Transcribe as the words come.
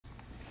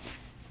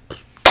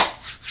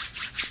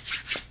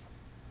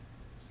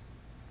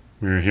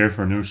We're here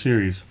for a new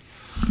series.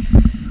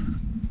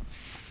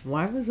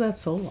 Why was that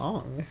so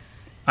long?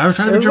 I was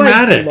trying to be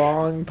dramatic. Like a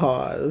long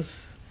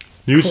pause.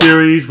 New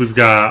series. We've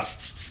got.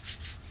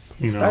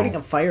 Starting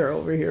a fire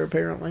over here,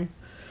 apparently.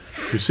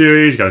 New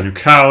series. Got a new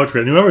couch. We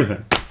got new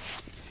everything.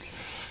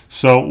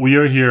 So we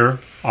are here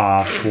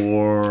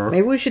for.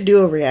 Maybe we should do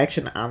a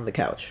reaction on the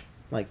couch,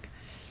 like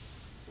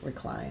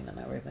recline and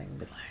everything.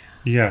 Be like,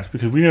 yes,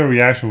 because we did a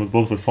reaction with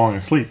both of us falling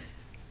asleep.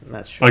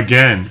 That's true.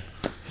 Again.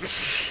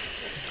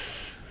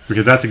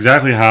 Because that's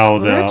exactly how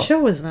that show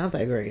was not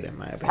that great in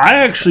my opinion. I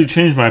actually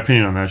changed my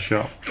opinion on that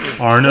show.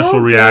 Our initial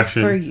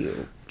reaction for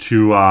you.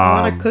 To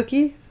want a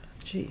cookie?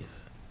 Jeez.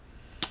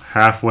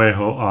 Halfway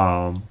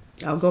I'll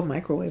go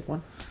microwave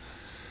one.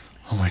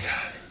 Oh my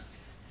god.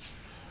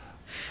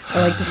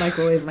 I like to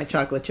microwave my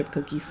chocolate chip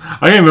cookies.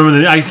 I can't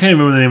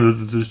remember the name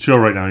of the show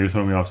right now. You're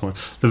throwing me off somewhere.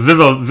 The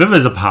Viva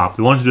is a pop.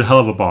 The ones who do Hell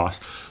of a Boss.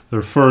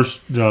 Their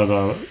first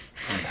the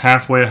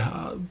halfway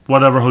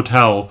whatever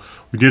hotel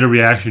we did a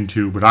reaction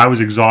to, but I was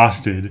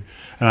exhausted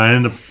and I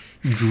ended up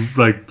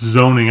like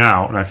zoning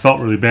out, and I felt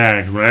really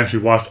bad when I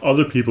actually watched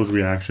other people's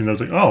reaction. I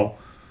was like, oh,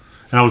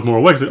 and I was more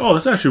awake. Like, oh,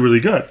 that's actually really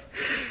good.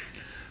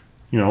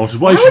 Which is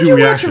why you should do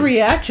reaction. Watch a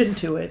reaction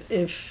to it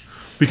if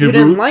you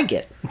didn't like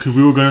it? Because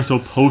we were going to still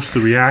post the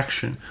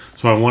reaction,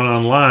 so I went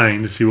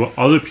online to see what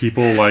other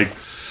people like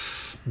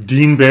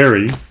Dean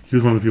Barry. He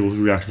was one of the people's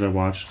reactions I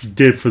watched.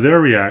 Did for their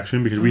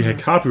reaction because we had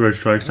copyright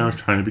strikes, and I was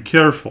trying to be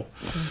careful.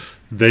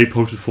 They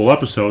posted full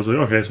episodes. Like,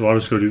 okay, so I'll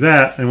just go do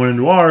that. And went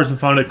into ours and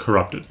found it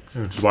corrupted,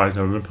 which is why it's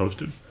never been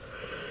posted.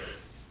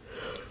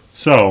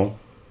 So,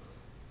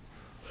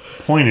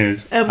 point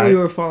is... And we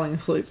were falling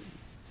asleep.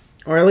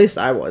 Or at least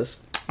I was.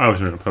 I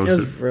was going to post it. It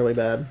was really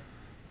bad.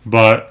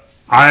 But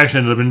I actually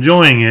ended up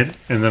enjoying it,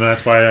 and then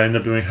that's why I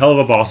ended up doing Hell of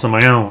a Boss on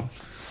my own.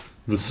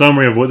 The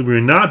summary of what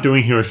we're not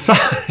doing here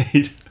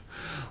aside,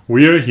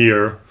 we are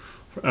here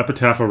for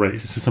Epithet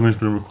Erased. This is something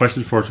that's been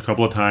requested for us a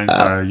couple of times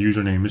by our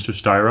username, Mr.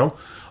 Styro.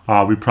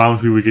 We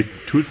promised we would get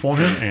to it for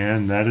him,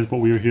 and that is what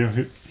we are here.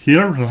 That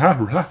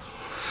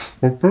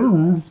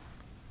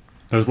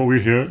is what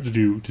we're here to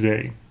do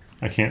today.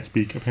 I can't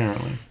speak,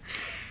 apparently.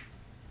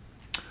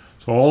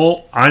 So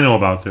all I know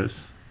about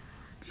this,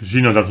 because she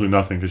knows absolutely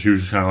nothing, because she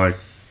was just kind of like...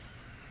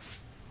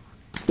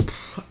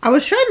 I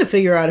was trying to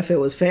figure out if it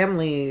was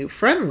family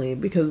friendly,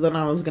 because then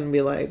I was going to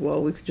be like,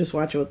 well, we could just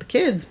watch it with the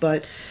kids,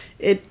 but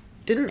it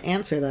didn't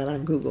answer that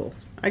on Google.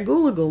 I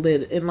Googled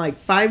it in like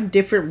 5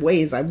 different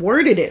ways. I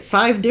worded it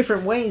 5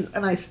 different ways,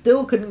 and I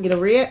still couldn't get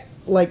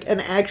an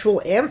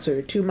actual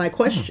answer to my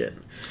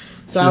question.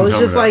 So I was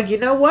just like, you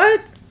know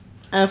what?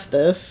 F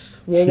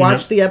this. We'll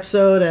watch the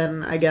episode,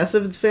 and I guess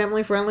if it's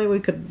family friendly, we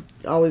could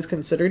always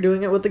consider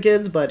doing it with the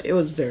kids, but it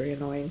was very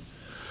annoying.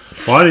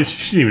 Well,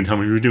 she didn't even tell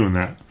me you were doing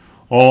that.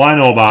 All I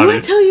know about Do I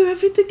tell you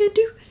everything I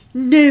do?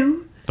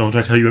 No. Don't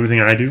I tell you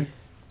everything I do?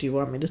 Do you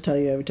want me to tell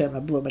you every time I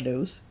blow my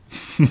nose?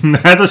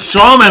 That's a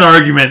strawman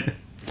argument.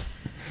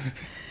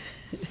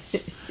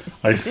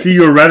 I see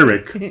your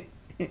rhetoric.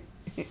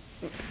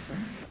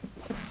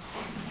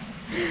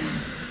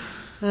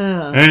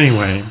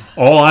 Anyway,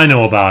 all I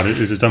know about it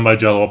is it's done by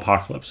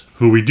JelloApocalypse,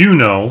 who we do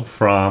know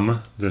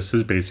from This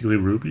Is Basically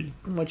Ruby.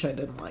 Which I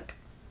didn't like.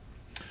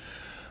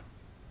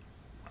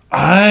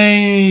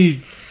 I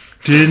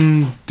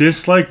didn't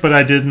dislike, but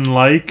I didn't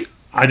like.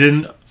 I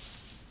didn't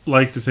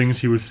like the things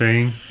he was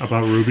saying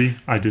about Ruby.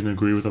 I didn't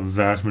agree with a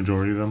vast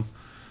majority of them.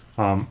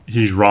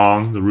 He's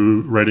wrong. The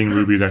writing in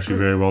Ruby is actually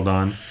very well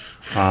done.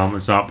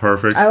 It's not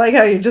perfect. I like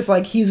how you're just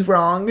like, he's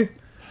wrong.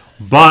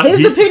 But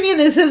his opinion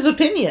is his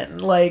opinion.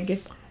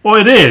 Like, well,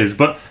 it is,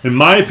 but in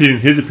my opinion,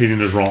 his opinion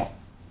is wrong.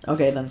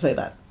 Okay, then say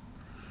that.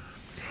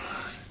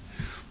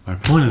 My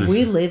point is...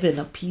 We live in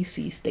a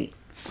PC state.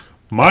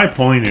 My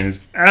point is,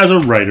 as a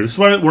writer... This is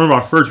why one of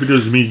our first videos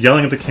is me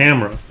yelling at the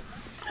camera.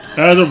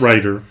 As a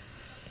writer,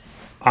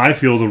 I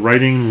feel the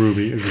writing in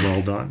Ruby is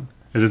well done.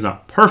 It is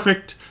not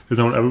perfect. It's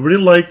not what everybody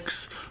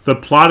likes. The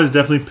plot has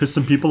definitely pissed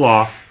some people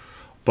off,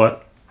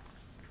 but...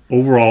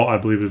 Overall, I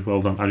believe it's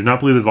well done. I do not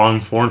believe that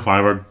volumes 4 and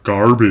 5 are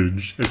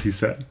garbage, as he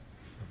said.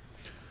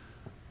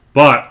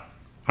 But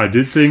I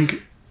did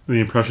think the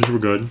impressions were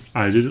good.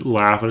 I did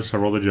laugh at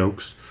several of the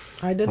jokes.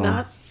 I did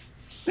not.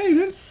 Yeah,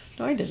 you did.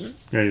 No, I didn't.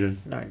 Yeah, you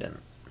did. No, I didn't.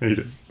 Yeah, you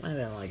did. I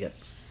didn't like it.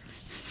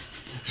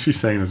 She's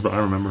saying this, but I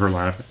remember her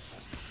laughing.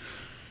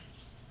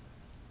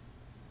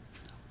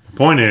 The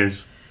point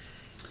is,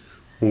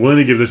 we're willing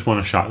to give this one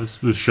a shot.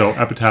 This show,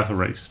 Epithet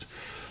Erased.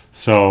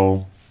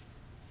 So...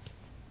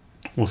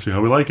 we'll see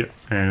how we like it.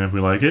 And if we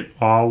like it,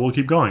 we'll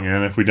keep going.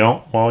 And if we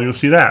don't, well, you'll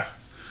see that.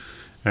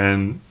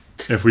 And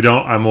if we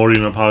don't, I'm already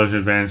going to apologize in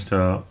advance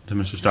to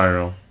Mr.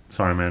 Styro.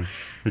 Sorry, man.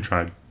 We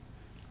tried.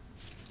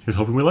 Here's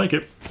hoping we like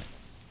it.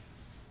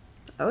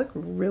 I look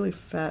really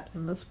fat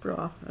in this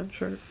bra and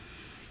shirt.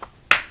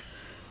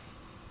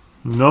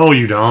 No,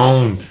 you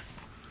don't.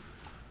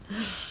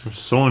 You're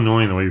so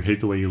annoying the way you hate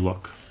the way you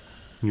look.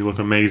 You look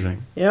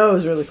amazing. Yeah, it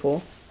was really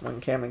cool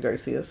when Cam and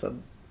Garcia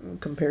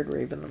compared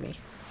Raven to me.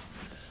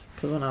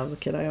 Because when I was a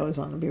kid, I always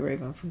wanted to be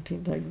Raven from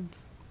Teen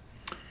Titans.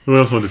 We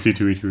also went to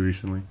C2E2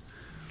 recently.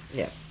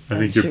 Yeah. I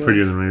think you're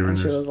prettier than Raven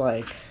is. She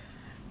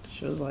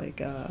was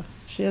like,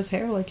 she has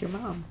hair like your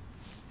mom.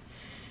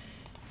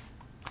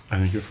 I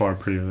think you're far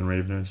prettier than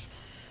Raven is.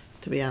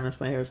 To be honest,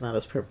 my hair is not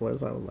as purple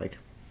as I would like.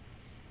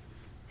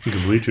 You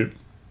can bleach it.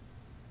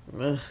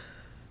 Ugh.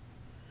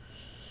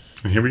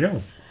 And here we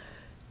go.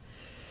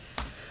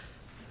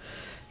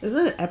 Is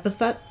it an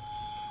epithet?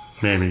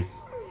 Maybe.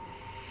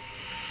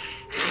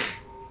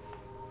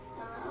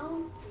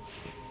 Hello?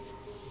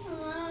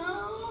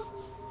 Hello?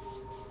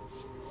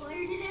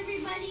 Where did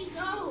everybody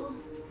go?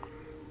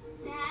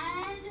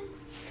 Dad?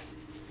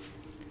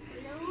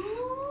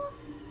 Hello?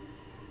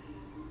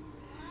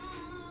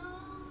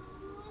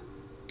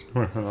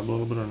 Want to turn up a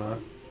little bit or not?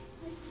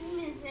 What time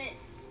is it?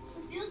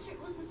 The field trip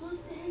was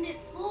supposed to end at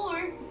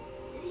 4. Did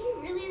he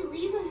really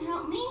leave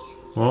without me?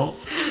 Well,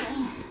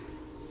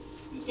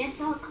 I guess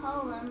I'll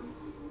call him.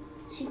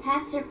 She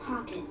pats her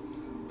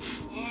pockets,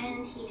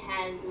 and he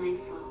has my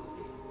phone.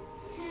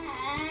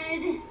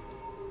 Dad!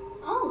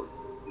 Oh,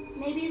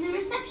 maybe the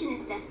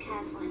receptionist desk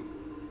has one.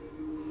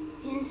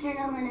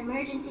 Internal and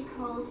emergency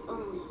calls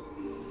only.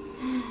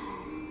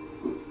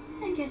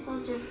 I guess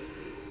I'll just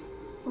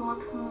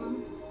walk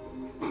home.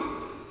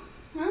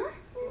 Huh?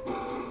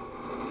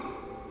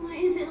 Why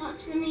is it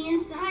locked from the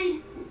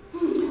inside? Oh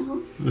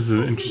no. this is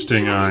an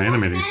interesting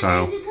animating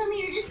style. Who come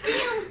here to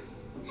steal?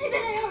 I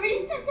bet I already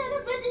stepped on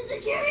a bunch of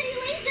security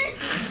lasers.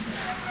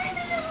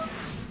 Criminal.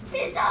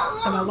 It's all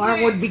over. An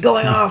alarm would be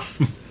going off.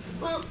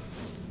 Well,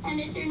 time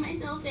to turn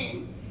myself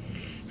in.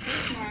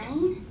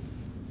 9,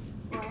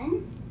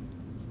 1,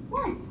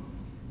 1.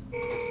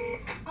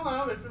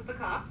 Hello, this is the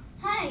cops.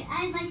 Hi,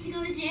 I'd like to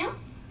go to jail.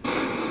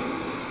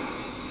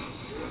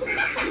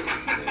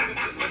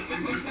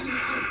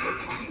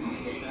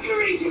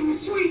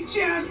 Greetings, sweet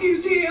jazz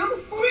museum.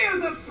 We're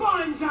the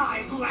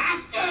Bonsai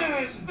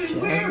Blasters,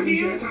 and we're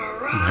here to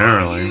rock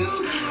Apparently. you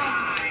blind.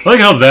 I like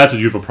how that's what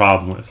you have a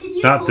problem with. Could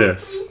you Not hold,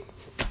 this. please?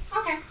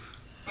 Okay.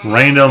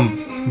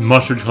 Random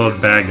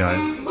mustard-colored bad guy.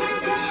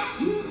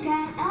 You've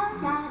got a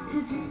lot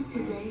to do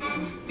today.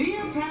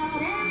 Feel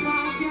proud and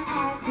wipe your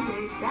eyes, 'cause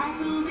they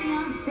stifle the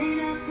young. Stayed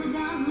up till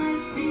dawn.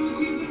 Let's see what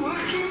you've been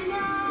working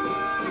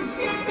on.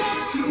 It's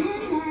got you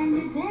in line.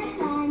 The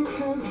deadline is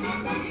closing.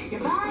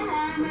 Your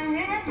byline, the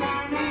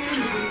headline,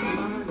 and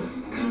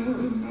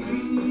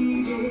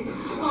uncompleted.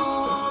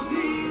 All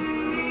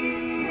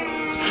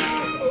deleted.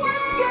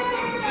 What's good?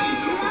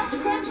 Get out the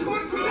crunch and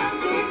work till time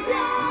to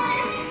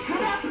die.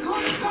 Cut out the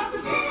corners, cross the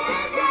T's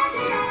and dot the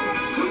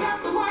I's. Without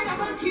the white, I'm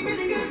keep it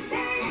a good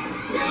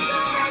taste. Just so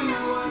that no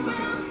one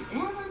will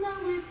ever know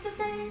it's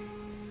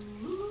defaced.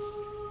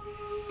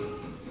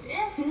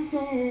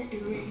 Epithet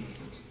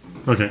erased.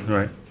 Okay,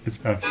 right. It's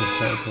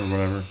epithet or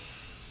whatever.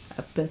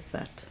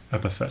 Epithet.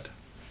 Epithet.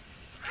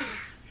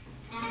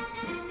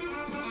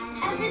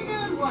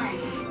 Episode 1.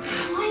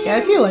 Yeah,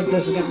 I feel like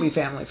this is going to be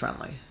family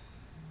friendly.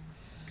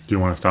 Do you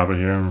want to stop it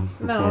here? And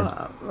record?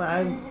 No,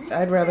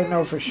 I'd rather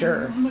know for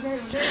sure.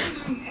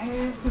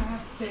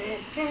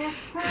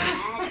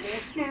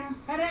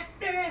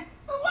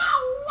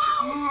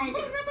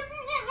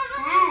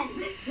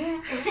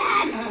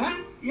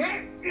 Dad!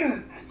 Yeah.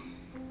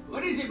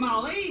 What is it,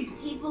 Molly?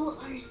 People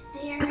are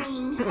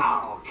staring.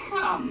 Oh,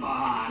 come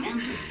on. I'm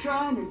just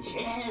trying to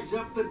jazz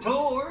up the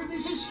tour.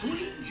 This is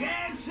sweet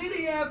Jazz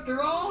City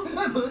after all.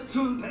 I put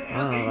some pep in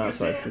that's your what it's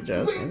step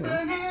suggesting, with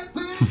an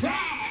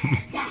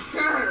epithet. Yes,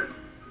 sir.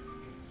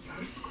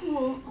 Your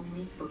school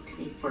only booked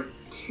me for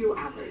 2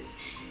 hours.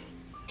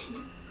 Can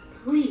you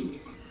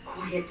please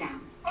quiet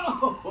down?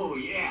 Oh,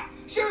 yeah.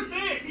 Sure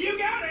thing. You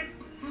got it.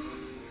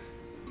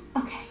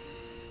 Okay.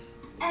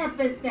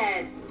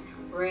 Epithets.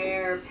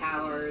 Rare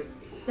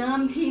powers.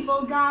 Some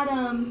people got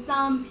them,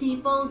 some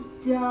people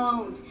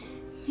don't.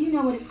 Do you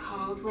know what it's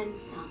called when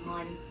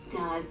someone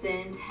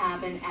doesn't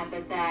have an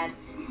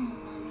epithet?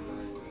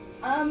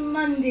 A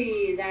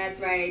Monday, that's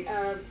right.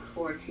 Of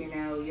course you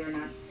know, you're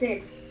not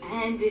 6.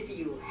 And if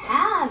you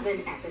have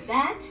an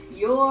epithet,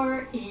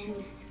 you're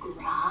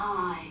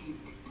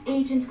inscribed.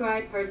 Each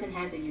inscribed person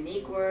has a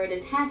unique word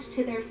attached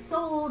to their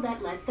soul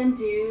that lets them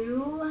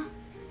do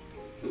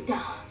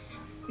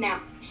stuff.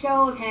 Now,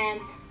 show of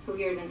hands, who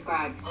here is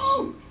inscribed?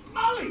 Oh,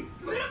 Molly,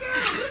 little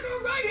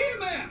girl right here,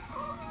 ma'am.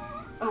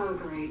 Oh,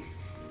 great.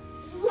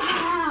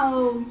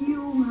 Wow,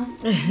 you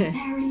must be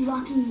very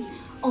lucky.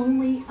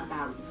 Only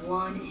about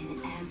 1 in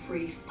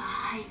every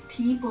 5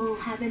 people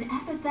have an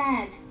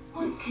epithet.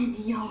 What can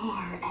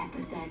your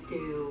epithet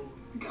do?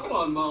 Go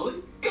on,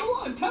 Molly. Go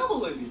on, tell the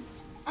lady.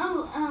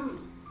 Oh,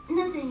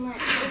 nothing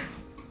much.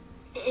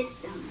 It's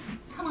dumb.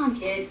 Come on,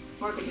 kid.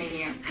 Work with me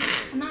here.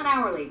 I'm not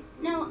hourly.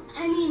 No,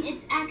 I mean,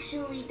 it's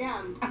actually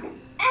dumb. Okay.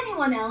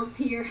 Anyone else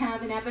here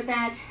have an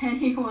epithet?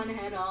 Anyone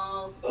at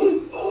all?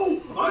 Oh,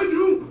 I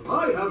do.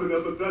 I have an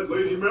epithet,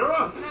 Lady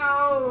Mara.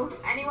 No.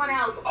 Anyone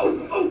else?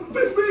 Oh,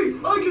 Big B,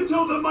 I can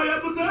tell them my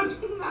epithet.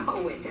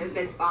 No, Windows,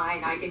 it's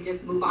fine. I can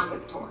just move on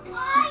with the tour.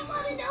 I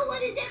want to know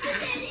what his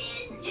epithet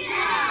is.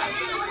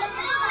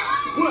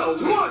 Well,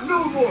 want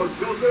no more,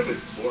 children,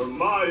 for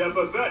my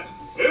epithet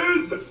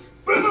is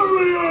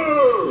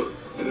Barrier,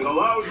 and it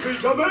allows me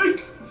to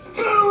make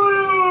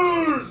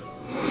barriers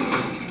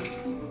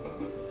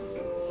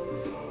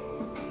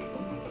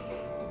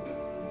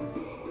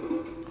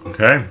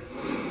Okay.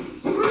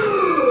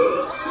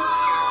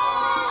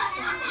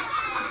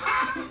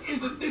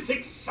 Isn't this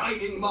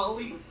exciting,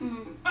 Molly?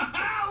 Woo!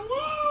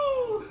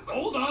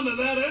 Hold on to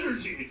that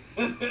energy.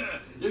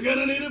 You're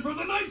gonna need it for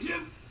the night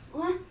shift.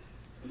 What?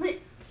 But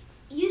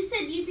you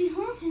said you'd be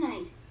home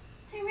tonight.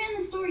 I ran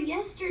the store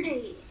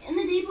yesterday and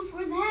the day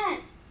before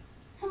that.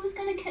 I was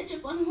gonna catch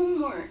up on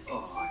homework.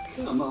 Oh,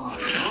 come on,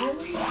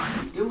 Molly.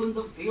 I'm doing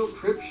the field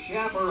trip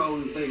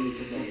chaperone thing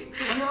today.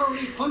 I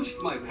already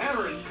punched my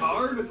parent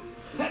card.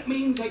 That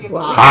means I get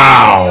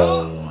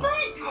Wow. But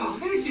Oh,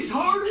 this is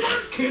hard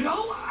work, kiddo.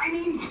 I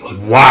mean,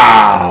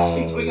 Wow.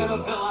 sheets we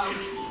gotta fill out.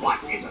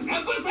 What is an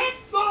epithet?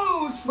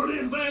 Oh, it's pretty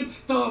advanced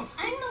stuff.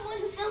 I'm the one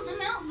who filled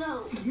them out,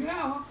 though.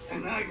 Yeah,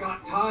 and I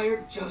got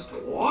tired just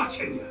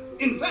watching you.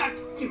 In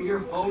fact, give me your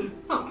phone.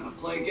 I want to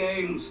play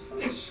games.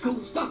 This school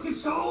stuff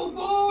is so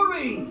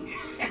boring.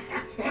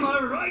 Am I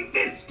right?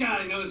 This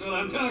guy knows what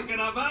I'm talking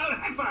about.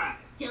 High five.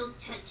 Don't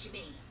touch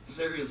me.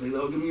 Seriously,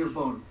 though, give me your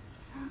phone.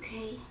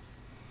 Okay.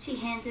 She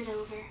hands it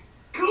over.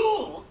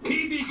 Cool!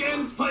 He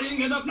begins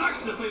playing an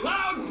obnoxiously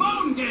loud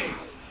phone game.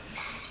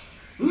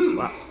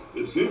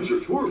 It seems your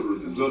tour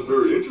group is not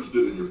very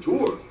interested in your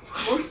tour. Of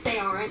course they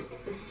aren't.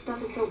 This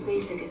stuff is so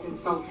basic, it's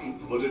insulting.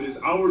 But it is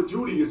our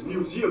duty as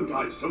museum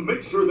guides to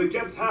make sure the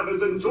guests have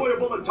as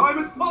enjoyable a time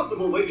as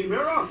possible, Lady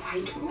Mira.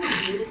 I told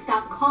you to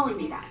stop calling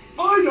me that.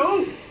 I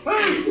know!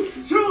 Hey,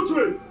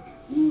 children!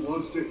 Who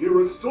wants to hear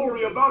a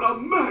story about a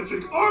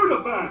magic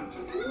artifact?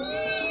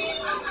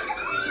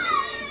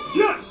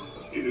 Yes!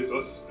 It is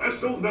a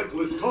special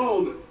necklace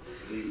called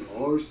the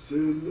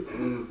Arson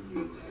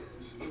Amulet.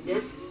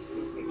 This?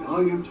 And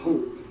I am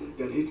told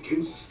that it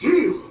can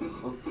steal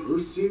a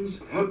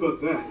person's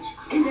epithet.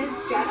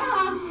 This, shut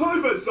up. I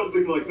bet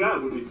something like that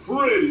would be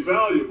pretty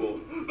valuable.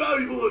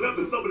 Valuable enough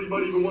that somebody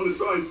might even want to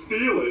try and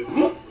steal it.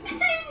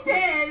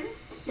 Des,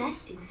 that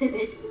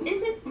exhibit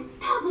isn't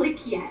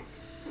public yet.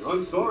 I'm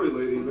sorry,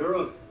 Lady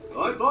Mira.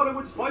 I thought it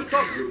would spice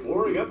up your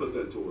boring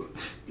epithet tour.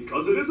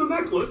 Because it is a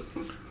necklace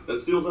that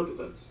steals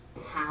epithets.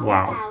 How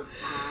Wow. about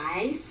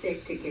I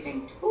stick to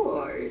giving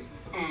tours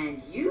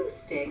and you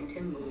stick to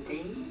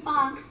moving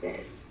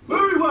boxes?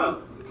 Very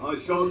well. I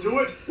shall do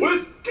it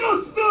with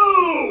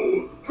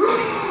gusto!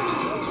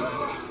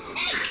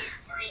 Hey,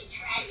 free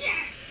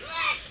treasure!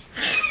 Let's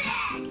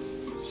get it!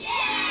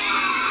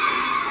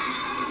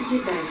 Yeah! You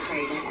better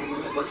pray that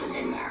Emily wasn't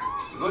in there.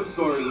 I'm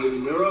sorry, Lady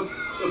Mira,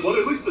 but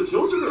at least the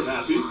children are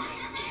happy.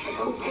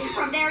 Away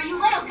from there, you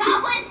little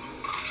goblins!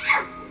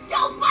 Ow!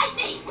 Don't bite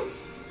me!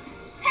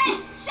 Hey,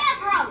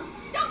 chaperone!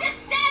 Don't just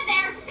stand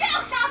there! Do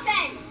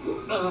something!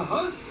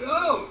 Uh-huh.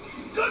 Oh,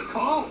 good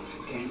call.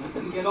 Can't let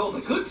them get all the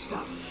good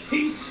stuff.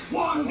 He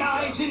swan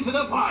dives into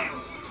the pile.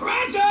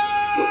 Treasure!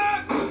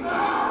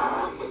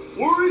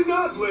 Worry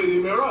not, Lady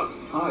Mira.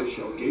 I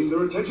shall gain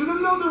their attention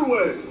another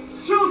way.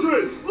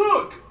 Children,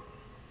 look!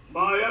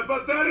 My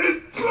epithet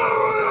is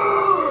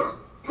power!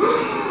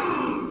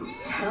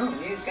 Oh,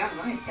 you've got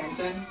my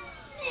attention.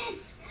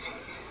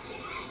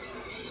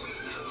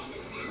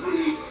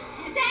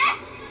 Dad!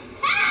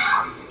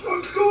 Help!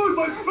 I'm doing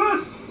my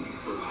best!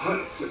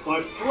 Perhaps if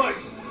I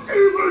flex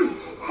even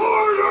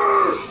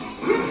harder!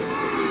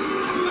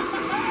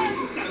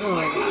 Oh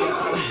my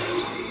god.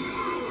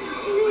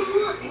 Too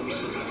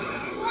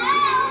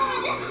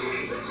loud!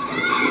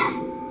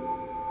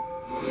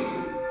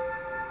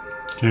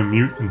 Can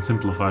mute and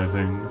simplify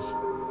things.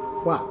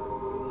 Wow.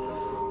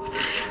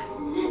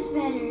 That's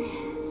better.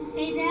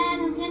 Hey, Dad,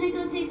 I'm gonna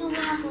go take a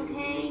walk,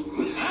 okay?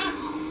 Huh?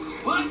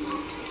 What?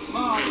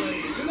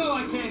 Molly, you know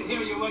I can't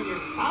hear you when you're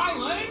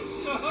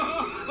silenced.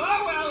 Oh,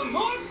 well,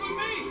 more for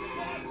me.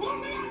 Put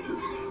me under.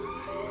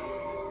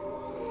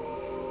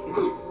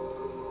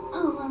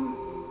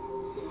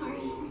 Oh,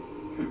 sorry.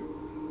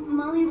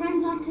 Molly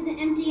runs off to the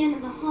empty end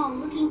of the hall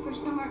looking for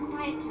somewhere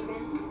quiet to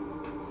rest.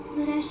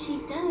 But as she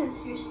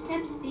does, her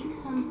steps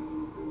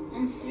become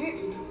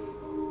uncertain.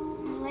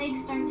 Her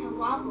legs start to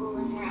wobble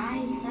and her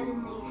eyes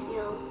suddenly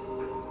feel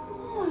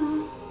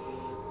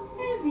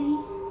heavy.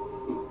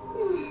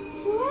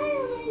 Why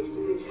am I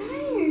so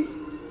tired?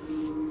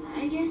 I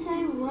guess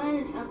I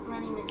was up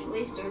running the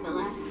toy store the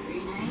last 3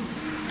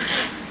 nights.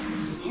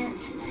 And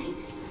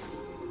tonight.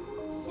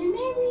 And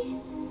maybe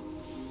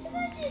if I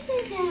just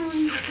sit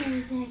down for a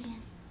second.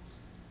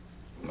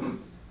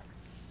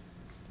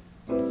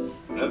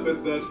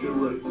 Epithet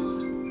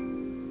erased.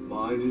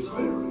 Mine is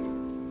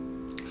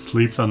buried.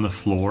 Sleeps on the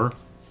floor.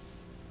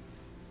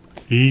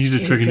 Easy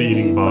to trick into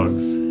eating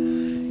bugs.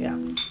 Yeah.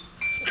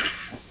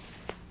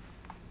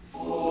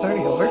 It's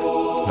already over.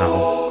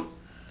 No.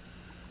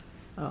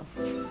 Oh.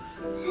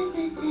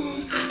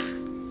 Epithet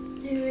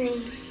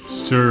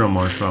erased. Cereal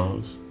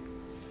marshmallows.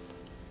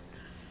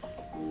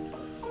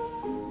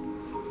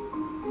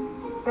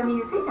 The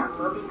museum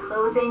will be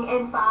closing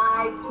in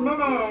 5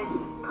 minutes.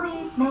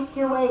 Please make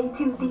your way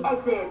to the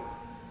exits.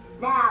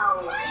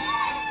 Now.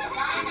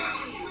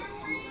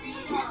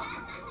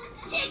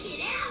 Check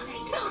it out! I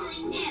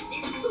totally nabbed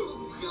this cool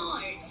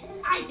sword!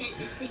 I bet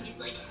this thing is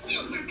like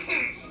super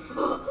cursed!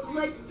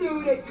 Let's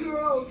throw it at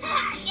girls.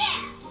 Ah,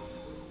 yeah!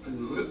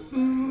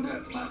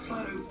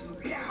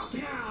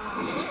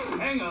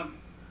 Hang on.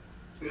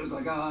 Feels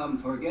like I'm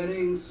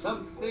forgetting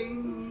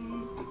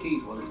something.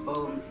 Keys, wallet,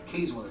 phone.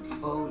 Keys, wallet,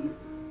 phone.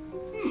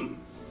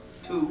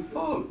 2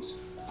 phones.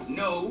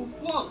 No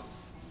wallet.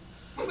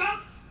 Well,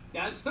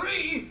 that's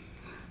 3.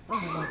 Oh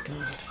my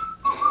god.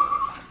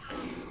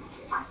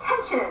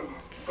 Attention!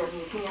 The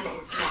museum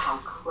is now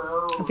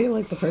closed. I feel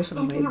like the person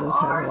who If made you this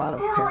has a are lot of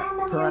still in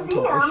the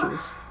parental museum,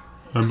 issues.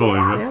 I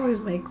believe They it. always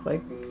make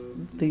like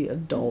the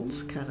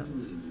adults kind of.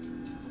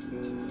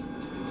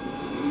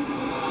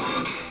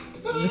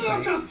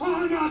 Look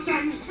upon us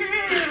and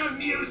fear,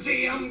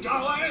 museum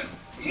goers!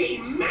 He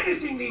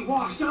menacingly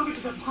walks over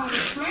to the potted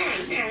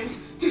plant and,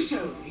 to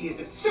show that he is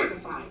a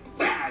certified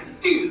bad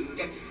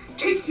dude,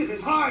 kicks it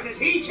as hard as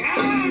he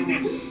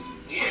can!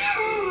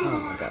 Oh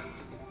my god.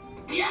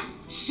 Yeah,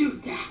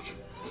 shoot that!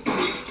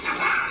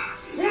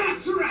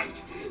 That's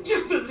right!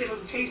 Just a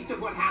little taste of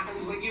what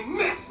happens when you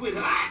mess with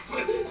us!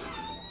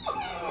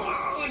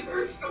 Oh, it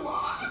hurts a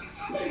lot!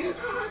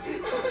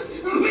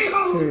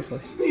 Behold, Seriously.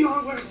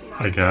 your worst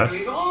nightmare I guess.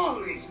 in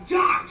all its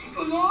dark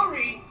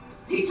glory!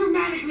 He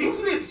dramatically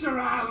flips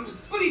around,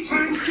 but he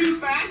turns too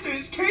fast and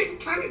his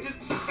cape kind of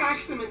just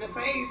smacks him in the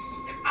face.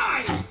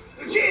 I,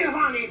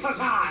 Giovanni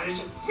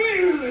Potage,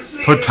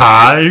 fearlessly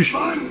Potage?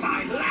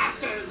 bonsai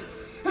blasters,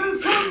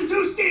 have come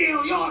to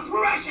steal your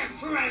precious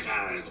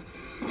treasures.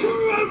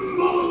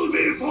 Tremble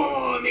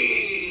before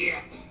me!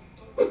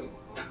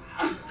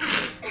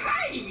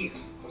 Hey!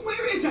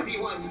 Where is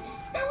everyone?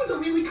 That was a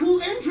really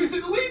cool entrance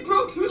and we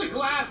broke through the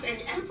glass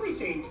and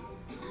everything.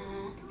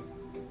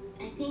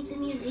 I think the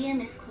museum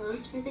is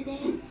closed for the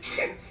day.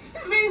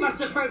 They must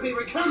have heard we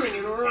were coming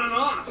and run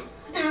off.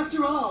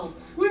 After all,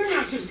 we're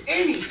not just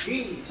any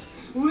thieves.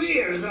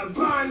 We're the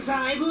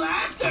Bonsai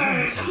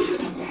Blasters!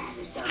 The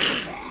baddest of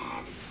the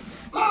bad.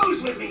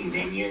 Pose with me,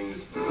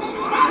 minions!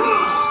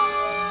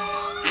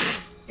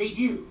 They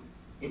do.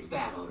 It's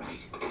bad, all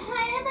right.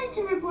 Hi, I'd like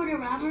to report a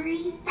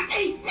robbery.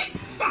 Hey,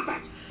 stop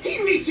that!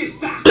 He reaches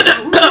back,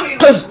 a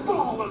royal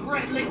ball of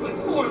red liquid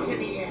forms in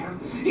the air.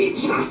 He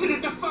chucks it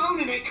at the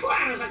phone and it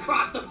clatters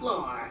across the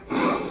floor.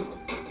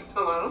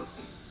 Hello?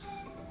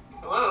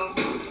 Hello?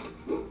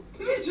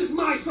 This is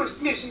my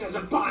first mission as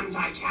a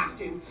bonsai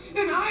captain,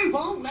 and I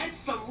won't let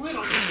some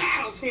little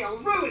tattletale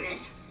ruin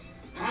it.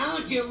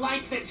 How'd you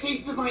like the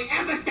taste of my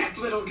epithet,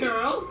 little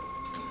girl?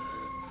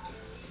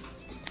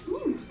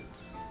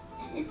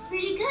 It's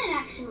pretty good,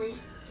 actually.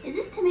 Is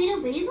this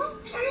tomato basil?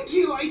 Thank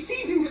you, I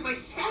seasoned it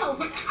myself.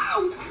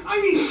 Ow!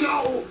 I mean,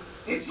 no!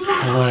 It's love!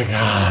 Oh my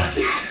god.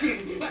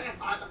 Acid!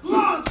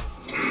 Love!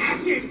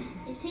 Acid!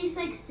 It tastes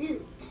like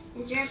soup.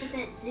 Is your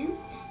epithet soup?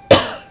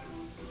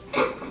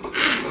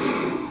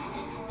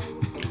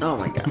 Oh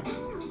my god.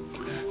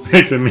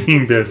 It's a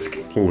mean bisque,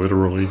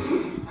 literally.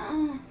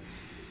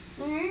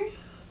 Sir?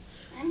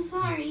 I'm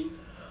sorry.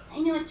 I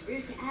know it's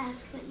rude to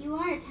ask, but you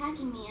are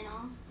attacking me and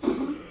all.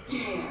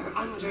 Dare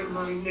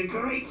undermine the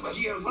great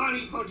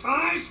Giovanni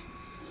Potage?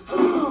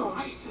 Oh,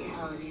 I see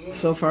how it is.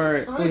 So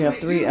far, we have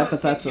 3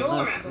 epithets in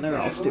this, and they're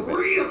all stupid.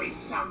 Really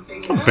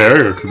something. A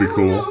barrier could be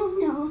cool.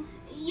 No.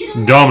 You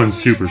don't Dumb have and to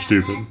super worry about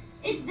stupid. that.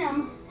 It's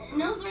dumb.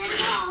 No threat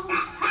at all.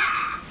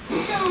 Aha!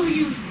 So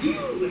you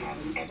do have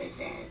an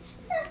epithet.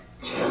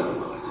 Tell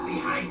what's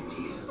behind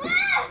you.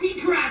 He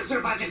grabs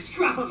her by the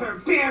scruff of her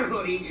bear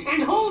hoodie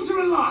and holds her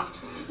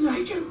aloft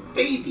like a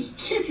baby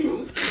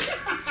kitten.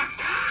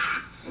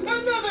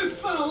 Another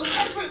foe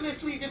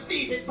effortlessly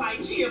defeated by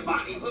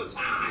Giovanni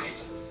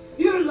Potage.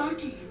 You're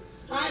lucky.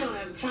 I don't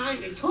have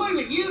time to toy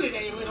with you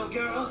today, little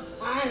girl.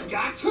 I've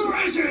got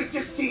treasures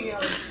to steal.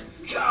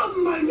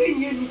 Come, my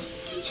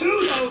minions, to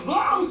the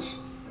vault!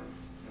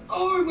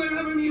 Or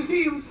wherever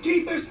museums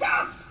keep their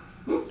stuff.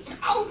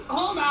 Oh,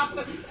 hold up.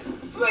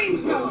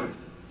 Flamethrower.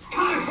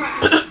 Car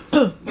crash.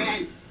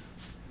 Ben,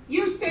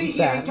 you stay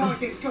here and guard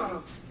this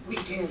girl. We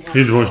can't have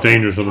He's the most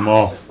dangerous of them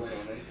all. whatever.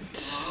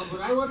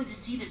 But I wanted to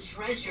see the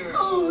treasure.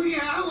 Oh,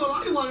 yeah, well,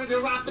 I wanted to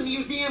rob the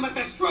museum at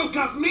the stroke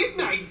of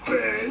midnight,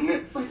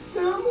 Ben. But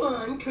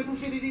someone couldn't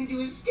fit it into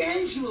his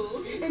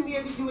schedule, and we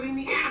had to do it in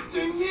the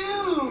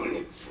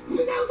afternoon.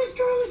 So now this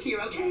girl is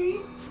here, okay?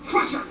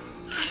 Crusher,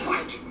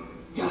 Spike,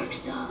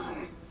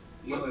 Darkstar,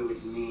 you're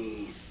with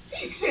me.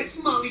 He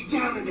sits Molly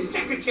down in the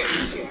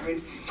secretary's chair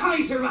and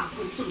ties her up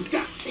with some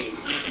duct tape.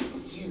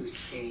 You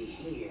stay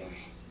here.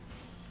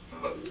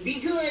 Be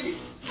good.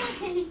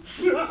 Okay.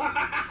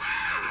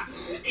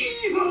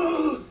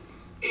 Evil!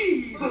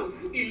 Evil!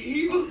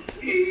 Evil!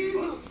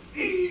 Evil!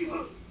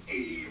 Evil!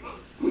 Evil!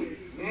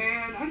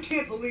 Man, I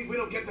can't believe we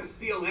don't get to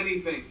steal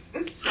anything.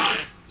 This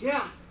sucks.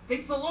 Yeah,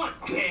 thanks a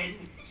lot, Ben.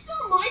 It's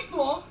not my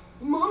fault.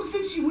 Mom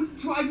said she wouldn't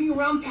drive me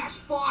around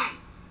past 5.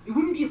 It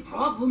wouldn't be a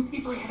problem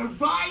if I had a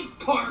ride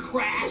car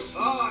crash.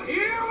 Oh,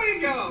 here we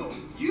go.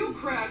 You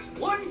crashed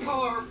one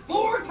car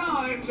 4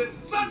 times and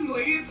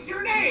suddenly it's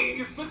your name.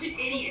 You're such an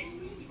idiot.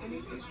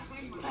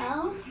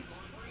 Well,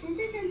 this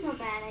isn't so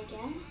bad, I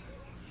guess.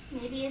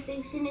 Maybe if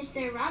they finish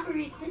their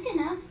robbery quick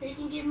enough, they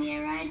can give me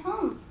a ride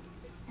home.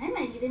 I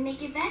might even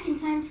make it back in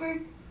time for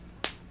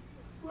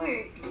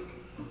work.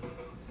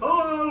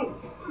 Hello!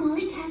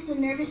 Molly casts a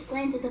nervous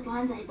glance at the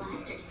bonsai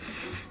blasters.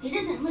 He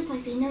doesn't look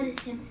like they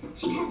noticed him.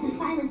 She casts a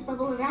silence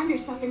bubble around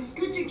herself and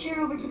scoots her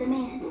chair over to the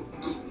man.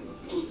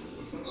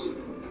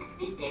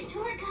 Mr.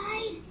 Tour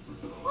Guide,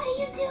 what are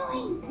you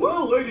doing?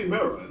 Well, Lady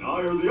Mara and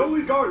I are the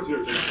only guards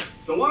here tonight,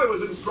 so I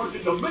was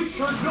instructed to make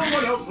sure no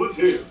one else was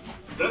here.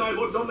 Then I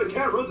looked on the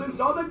cameras and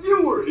saw that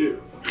you were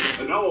here.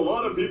 And now a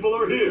lot of people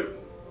are here.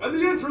 And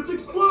the entrance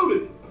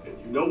exploded. And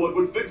you know what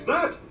would fix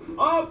that?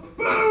 A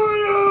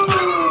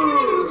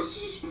barrier!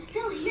 Shh,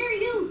 they'll hear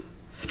you.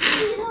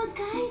 See those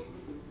guys?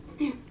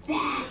 They're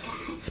bad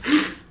guys.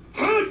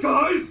 Bad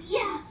guys?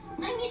 Yeah,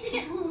 I need to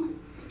get home.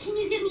 Can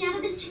you get me out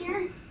of this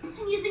chair?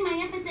 I'm using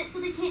my epithet so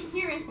they can't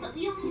hear us, but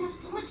we only have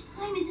so much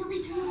time until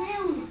they turn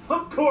around.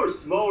 Of course,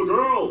 small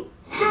girl.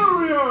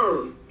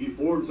 Barrier! He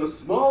forms a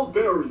small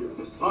barrier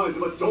the size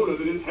of a donut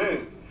in his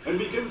hand and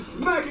begins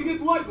smacking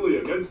it lightly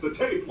against the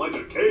tape like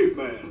a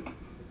caveman.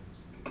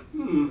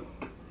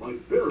 My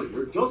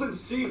barrier doesn't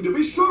seem to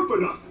be sharp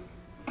enough.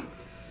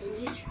 Can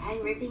you try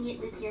ripping it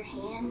with your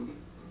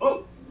hands?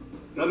 Oh,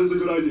 that is a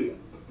good idea.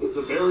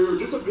 The barrier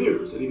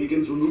disappears and he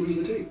begins removing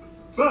the tape.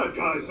 Bad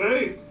guys,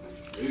 eh?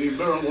 Lady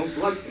Mara won't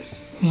like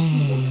this. She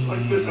won't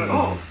like this at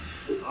all.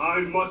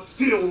 I must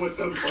deal with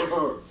them for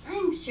her.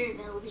 I'm sure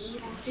they'll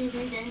leave after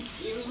they're done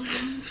stealing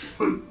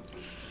things.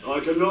 I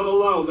cannot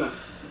allow that.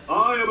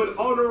 I am an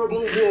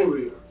honorable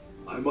warrior.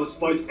 I must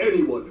fight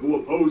anyone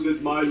who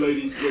opposes my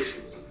lady's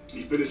wishes.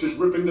 He finishes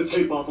ripping the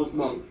tape off of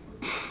Molly.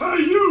 Hey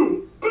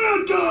you!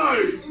 Bad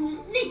guys!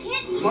 They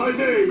can't hear. My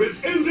name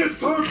is Indus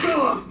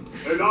Tarbella,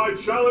 and I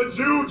challenge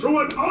you to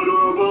an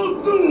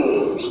honorable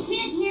duel! They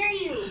can't hear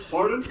you.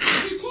 Pardon?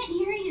 They can't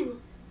hear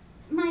you.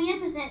 My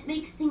epithet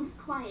makes things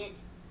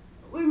quiet.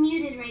 We're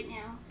muted right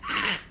now.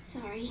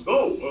 Sorry.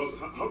 Oh,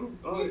 how do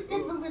I... Just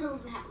step a little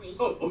that way.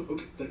 Oh,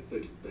 okay.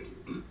 Thank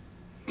you.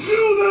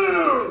 You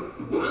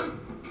there!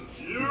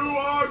 You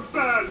are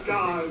bad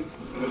guys,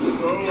 and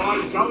so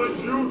I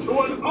challenge you to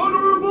an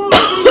honorable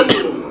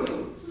duel!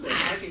 What the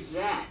heck is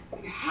that?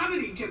 And how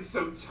did he get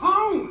so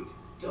toned?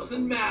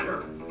 Doesn't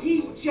matter.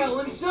 He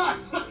challenged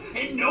us,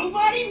 and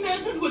nobody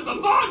messes with the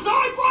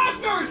bonsai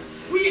blasters!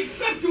 We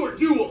accept your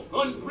duel,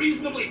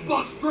 unreasonably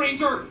buff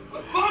stranger!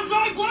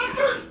 Bonsai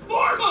blasters,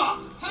 form up!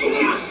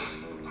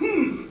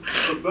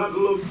 The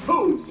battle of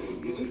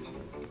posing, is it?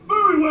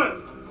 Very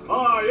well,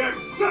 I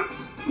accept!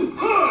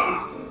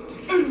 Ha!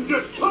 And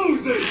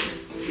disposes!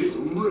 His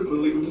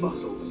rippling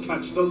muscles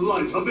catch the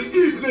light of the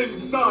evening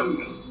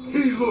sun!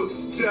 He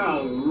looks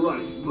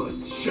downright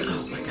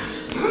majestic!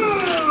 Oh my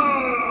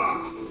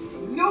god.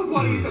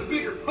 Nobody's a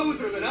bigger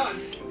poser than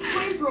us!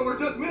 Flamethrower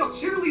does male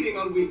cheerleading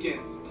on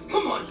weekends!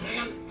 Come on,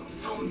 man! Don't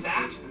tell him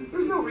that!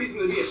 There's no reason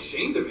to be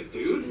ashamed of it,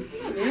 dude!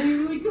 Yeah, they're only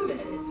really good at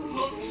it.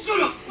 Well,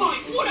 shut up!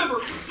 Fine! Whatever!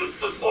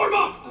 Just form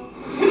up!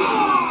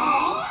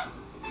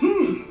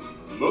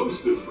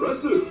 Most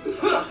impressive.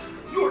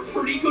 You're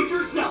pretty good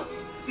yourself!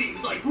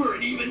 Seems like we're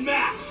an even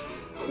match!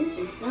 This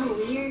is so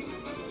weird.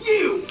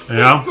 You!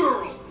 Yeah?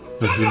 Girl!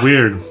 This is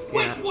weird.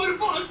 Which one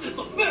of us is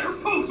the better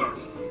poser?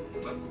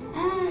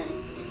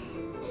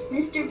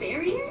 Mr.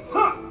 Barrier?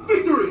 Ha!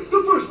 Victory!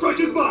 The first strike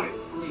is mine!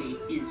 Wait,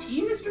 is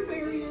he Mr.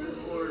 Barrier,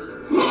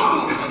 or...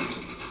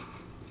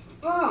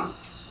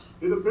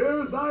 It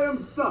appears I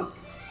am stuck.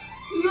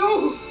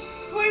 No!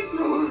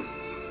 Flamethrower!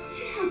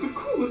 He had the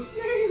coolest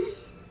name!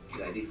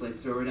 Should I do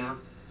Flamethrower now?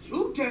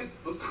 You'll get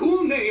a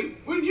cool name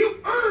when you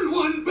earn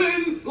one,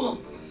 Ben! Oh,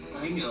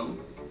 I know.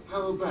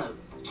 How about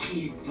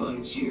Kid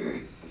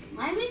Puncher?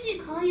 Why would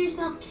you call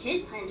yourself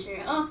Kid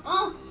Puncher?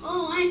 Oh,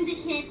 I'm the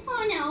kid.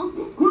 Oh no.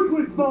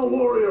 Quickly, small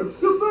warrior!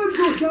 Defend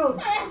yourself!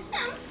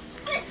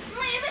 But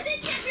my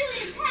epithet can't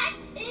really attack.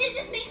 It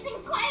just makes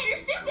things quiet or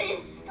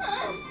stupid.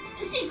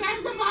 She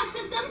grabs a box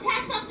of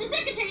thumbtacks off the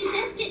secretary's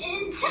desk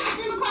and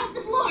chucks them across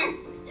the floor.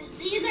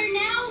 These are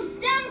now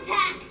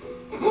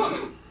thumbtacks.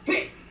 What?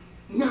 Hey!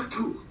 Not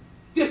cool.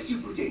 That's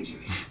super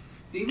dangerous.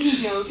 They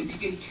lean down and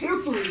begin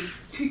carefully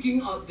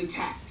picking up the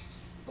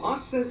tacks.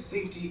 Boss says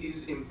safety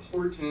is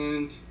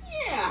important.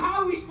 Yeah,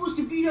 how are we supposed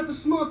to beat up a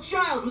small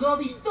child with all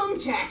these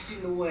thumbtacks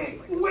in the way?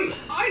 Wait,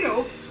 I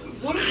know!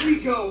 What if we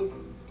go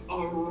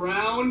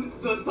around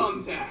the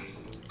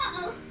thumbtacks?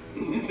 Uh-oh.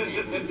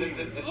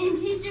 In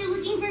case you're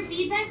looking for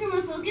feedback from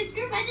a focus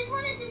group, I just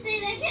wanted to say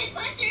that Kid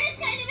Puncher is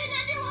kind of an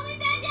underwhelming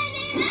bad guy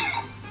name.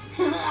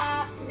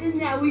 And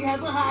now we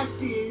have a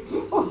hostage.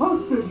 A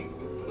hostage?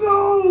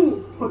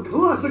 No! A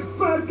classic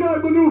bad guy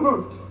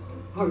maneuver!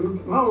 I am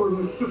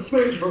powerless to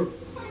save her.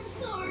 I'm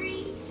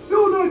sorry.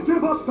 Do not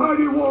give up,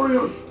 tiny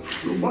warrior!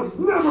 You must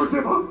never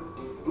give up!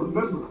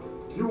 Remember,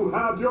 you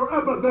have your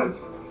epithet!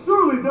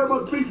 Surely there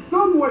must be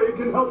some way it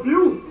can help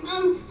you!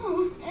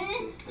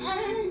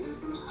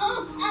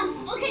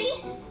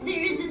 Okay.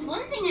 There is this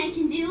one thing I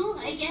can do,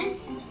 I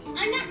guess.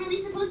 I'm not really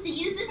supposed to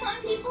use this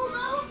on people,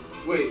 though.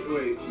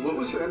 Wait, what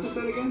was her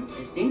epithet again?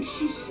 I think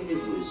she said it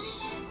was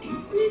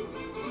stupid?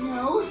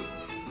 No.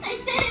 I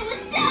said it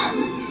was dumb!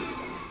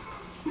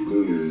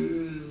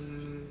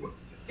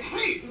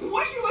 Hey,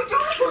 why'd you let go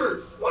of her?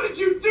 What did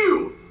you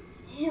do?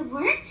 It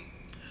worked?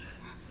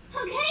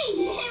 Okay,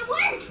 it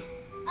worked!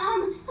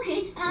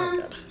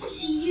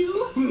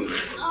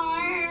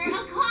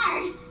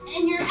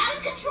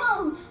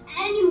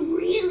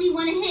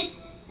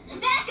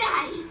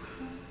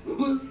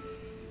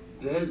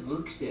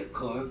 said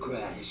car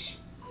crash.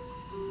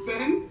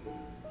 Ben?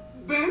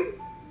 Ben?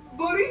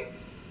 Buddy?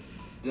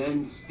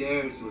 Ben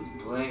stares with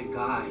blank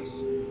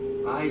eyes.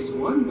 Eyes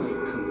one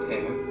might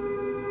compare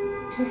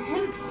to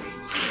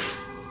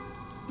headlights.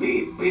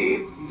 Beep,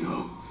 beep.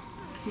 No.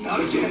 Not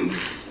again.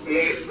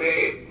 Beep,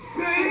 beep.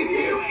 Ben,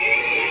 you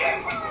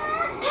idiot!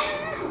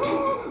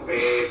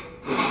 Beep.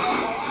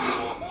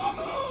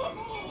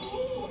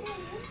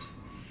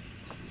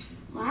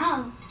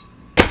 Wow.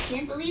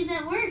 Can't believe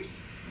that worked.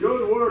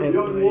 Good work,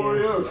 young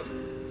warrior.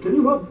 Can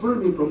you help free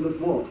me from this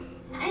wall?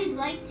 I'd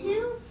like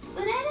to,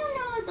 but I don't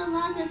know if the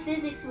laws of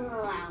physics will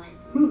allow it.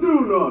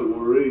 Do not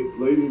worry.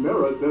 Lady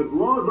Mara says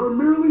laws are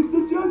merely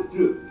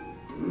suggestions.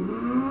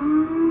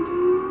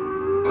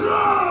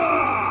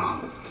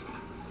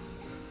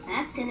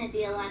 That's gonna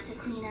be a lot to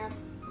clean up.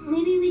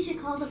 Maybe we should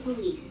call the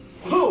police.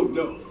 Oh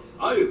no!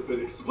 I have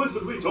been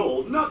explicitly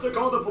told not to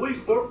call the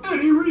police for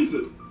any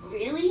reason.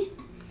 Really?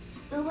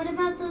 But what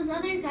about those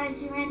other guys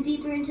who ran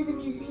deeper into the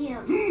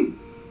museum?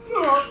 There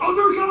are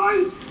other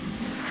guys?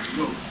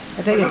 No.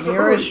 I take it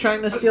Mira's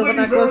trying to steal the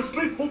necklace.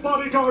 Mara's faithful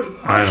bodyguard,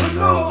 I don't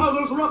know. allow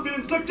those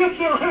ruffians to get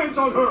their hands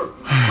on her.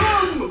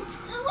 Come!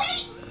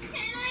 Wait!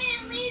 Can I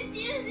at least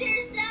use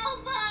your cell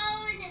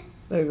phone?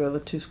 There you go,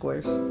 the 2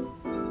 squares.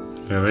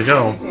 There we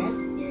go.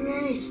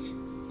 Erased.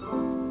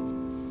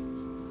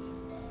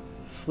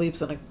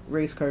 Sleeps in a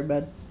race car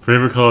bed.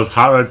 Favorite colors: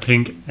 hot red,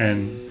 pink,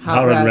 and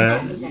Hot red,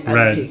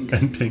 red, pink.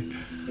 and pink.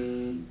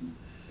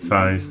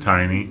 Size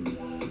tiny.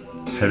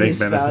 Headache Least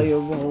medicine.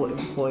 valuable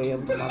employee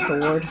of the month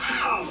award.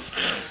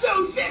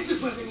 So this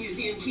is where the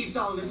museum keeps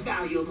all of its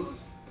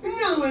valuables.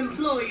 No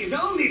employees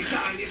only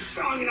sign is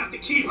strong enough to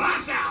keep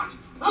us out.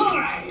 All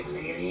right,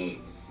 lady.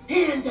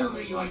 Hand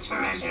over your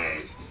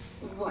treasures.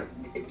 What?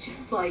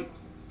 Just like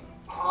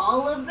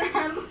all of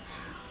them?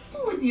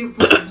 What's your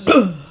plan?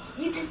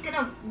 You just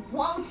gonna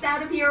waltz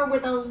out of here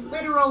with a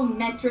literal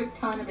metric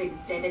ton of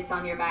exhibits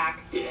on your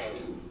back?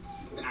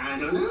 I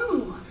don't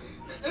know.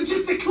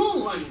 Just the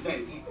cool ones,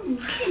 then.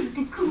 Just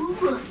the cool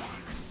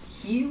ones.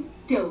 You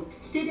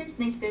dopes didn't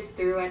think this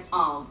through at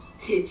all,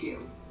 did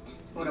you?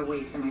 What a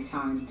waste of my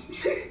time.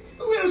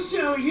 We'll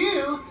show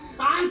you.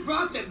 I've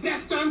brought the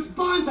best armed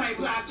bonsai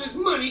blasters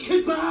money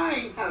could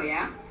buy. Oh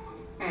yeah?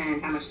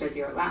 And how much does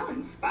your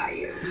allowance buy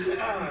you?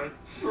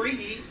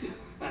 Free.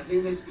 I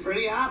think that's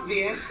pretty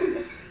obvious.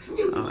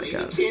 Stupid lady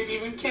can't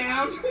even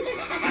count.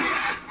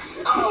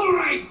 All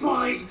right,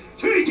 boys,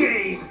 to the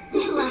game.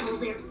 They level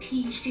their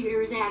pea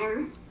shooters at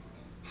her.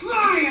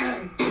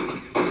 Fire!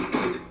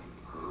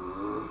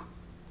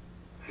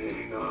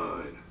 Hang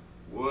on.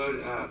 What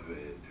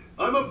happened?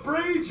 I'm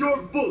afraid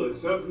your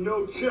bullets have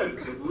no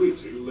chance of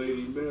reaching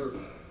Lady Mara.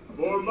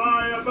 For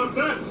my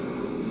epithet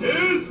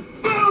is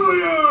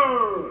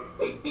Barrier!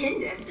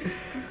 Indus,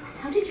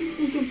 how did you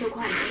sneak in so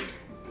quietly?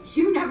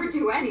 You never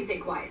do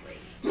anything quietly.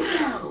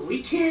 So,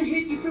 we can't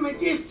hit you from a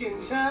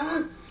distance,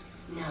 huh?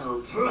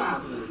 No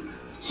problem.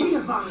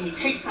 Giovanni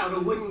takes out a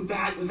wooden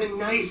bat with a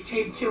knife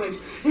taped to it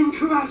and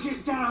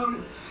crouches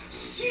down.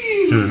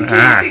 Steam Dude, an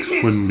axe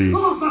kiss wouldn't be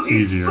off of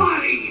his easier.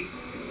 body.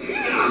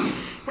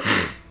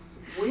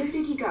 Where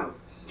did he go?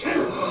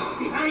 Teleport's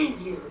behind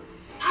you.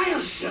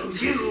 I'll show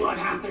you what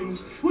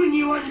happens when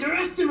you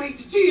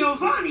underestimate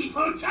Giovanni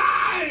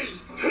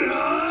Potage!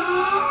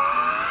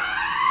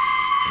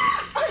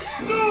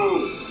 No!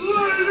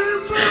 Lady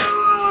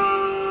Mara!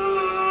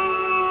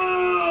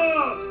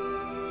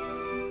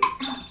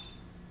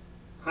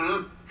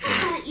 Huh? I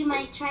thought you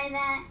might try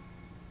that.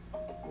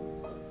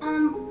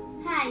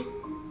 Hi.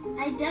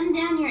 I dumbed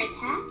down your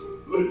attack?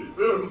 Lady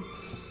Mara,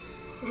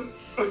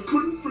 I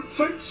couldn't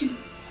protect you.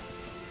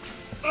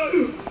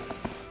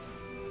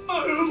 I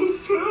am a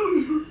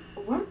failure.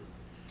 What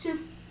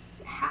just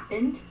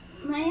happened?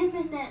 My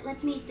epithet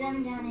lets me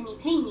dumb down any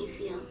pain you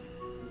feel.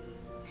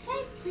 Could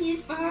I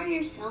please borrow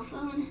your cell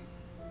phone?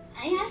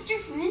 I asked your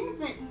friend,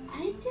 but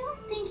I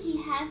don't think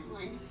he has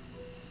one.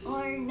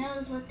 Or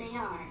knows what they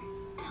are.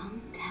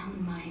 Dumb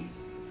down my...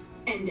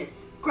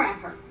 Indus, grab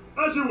her.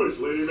 As you wish,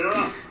 Lady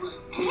Mara.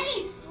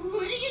 Hey,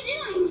 what are you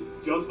doing?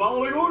 Just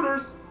following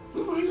orders.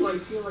 Why do I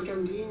feel like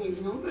I'm being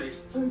ignored?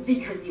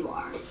 Because you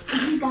are.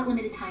 We've got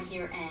limited time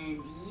here,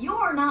 and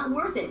you're not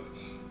worth it.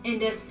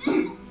 Indus.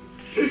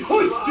 He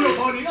hoists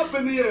Giovanni up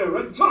in the air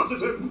and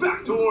tosses him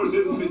back towards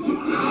his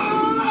minions.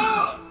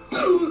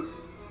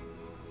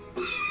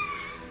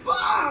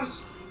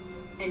 Boss!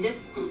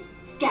 Indus,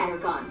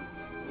 scattergun.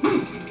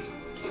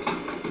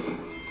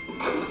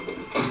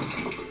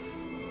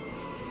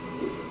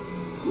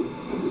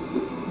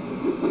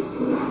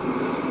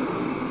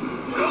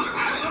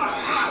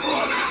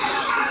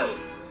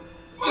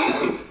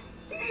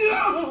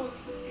 No!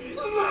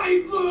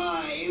 My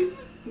boys!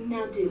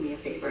 Now do me a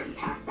favor and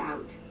pass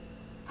out.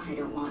 I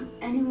don't want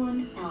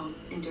anyone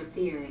else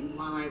interfering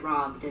while I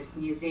rob this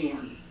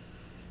museum.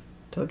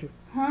 Told you.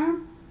 Huh?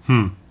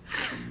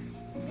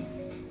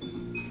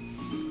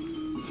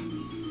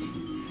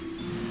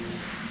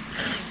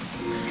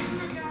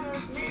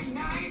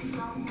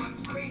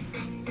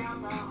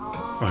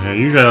 Okay,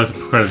 you gotta let the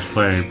credits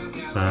play.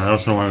 I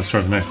also want to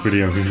start the next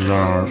video. This is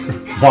our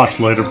watch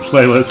later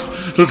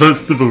playlist. Those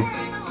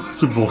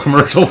Super Bowl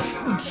commercials.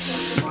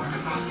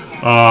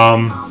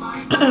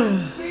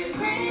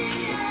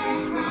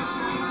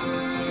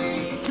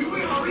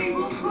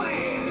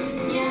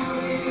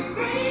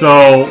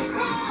 So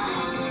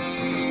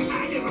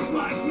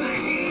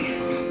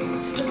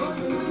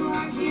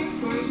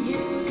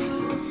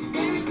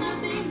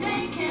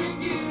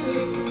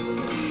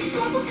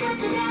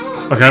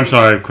okay, I'm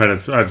sorry.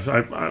 Credits.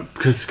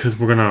 Because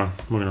we're gonna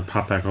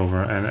pop back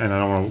over, and I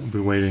don't want to be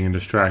waiting and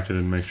distracted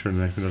and make sure the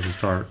next one doesn't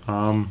start.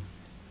 What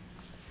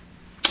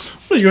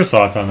are your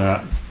thoughts on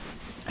that?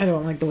 I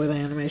don't like the way the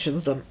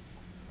animation's done.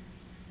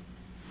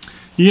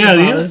 Yeah,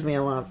 it bothers me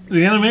a lot.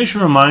 The animation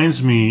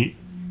reminds me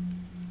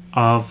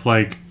of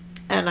like.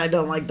 And I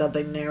don't like that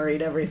they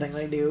narrate everything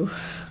they do.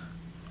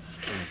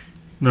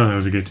 No, that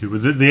was a good too.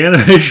 But the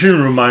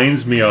animation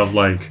reminds me of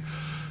like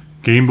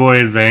Game Boy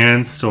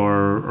Advanced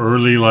or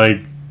early like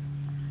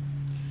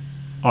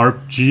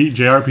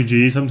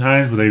JRPG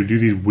sometimes, where they do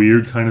these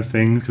weird kind of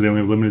things because they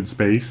only have limited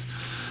space.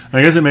 And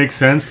I guess it makes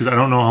sense because I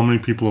don't know how many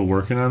people are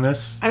working on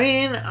this. I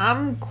mean,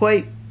 I'm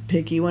quite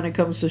picky when it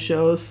comes to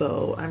shows,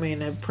 so I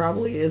mean, it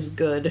probably is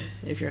good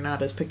if you're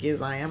not as picky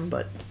as I am.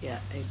 But yeah,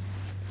 I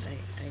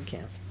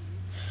can't.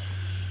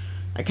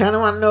 I kind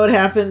of want to know what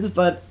happens,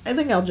 but I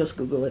think I'll just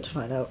Google it to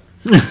find out.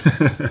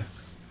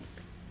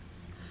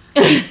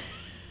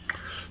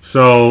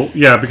 So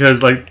yeah,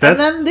 because like that, and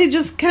then they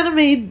just kind of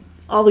made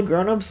all the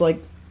grown-ups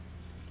like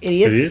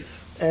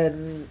idiots.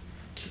 And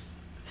just,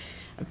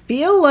 I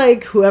feel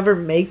like whoever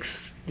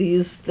makes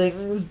these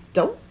things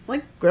don't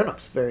like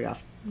grown-ups very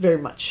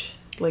much.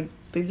 Like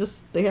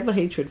they have a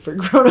hatred for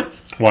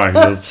grown-ups. Why?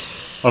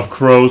 of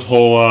Crow's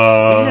whole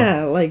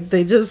yeah, like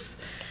they just.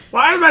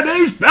 Why is my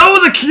name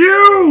spelled with a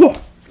Q?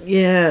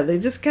 Yeah, they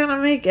just kind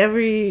of make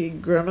every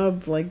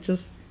grown-up like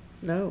just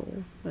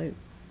no, like.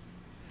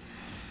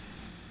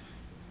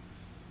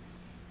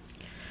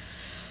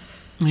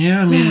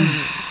 Yeah, I mean,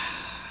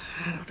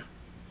 I don't know.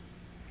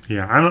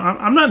 Yeah,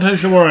 I'm not entirely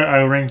sure where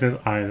I rank this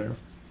either.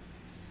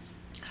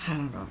 I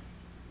don't know.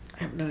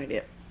 I have no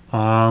idea.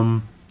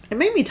 It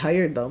made me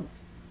tired though.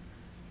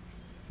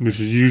 Which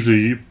is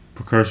usually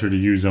precursor to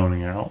you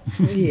zoning out.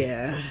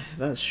 Yeah,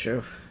 that's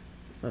true.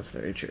 That's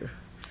very true.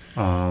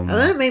 And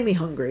then it made me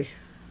hungry.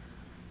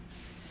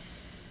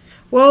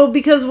 Well,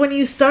 because when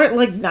you start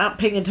like not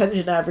paying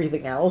attention to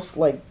everything else,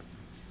 like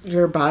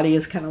your body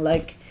is kind of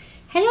like,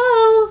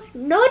 hello,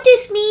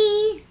 notice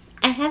me.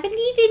 I haven't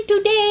eaten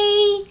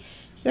today.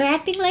 You're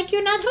acting like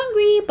you're not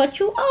hungry, but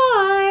you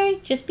are.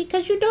 Just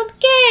because you don't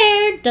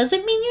care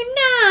doesn't mean you're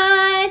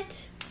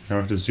not. You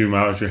have to zoom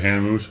out as your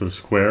hand moves to a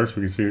square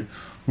so we can see it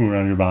move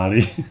around your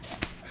body.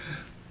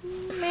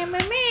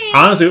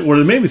 Honestly, what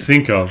it made me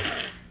think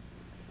of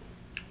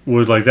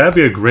would like that'd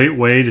be a great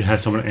way to have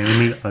someone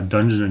animate a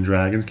Dungeons and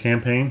Dragons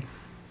campaign.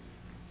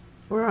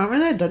 Remember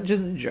that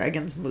Dungeons and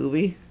Dragons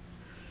movie?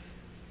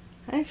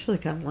 I actually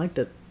kind of liked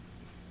it.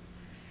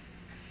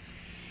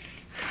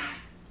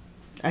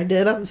 I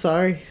did. I'm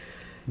sorry.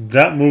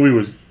 That movie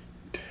was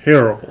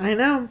terrible. I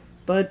know,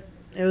 but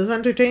it was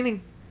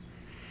entertaining.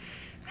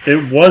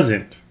 It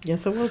wasn't.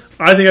 Yes, it was.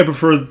 I think I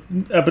prefer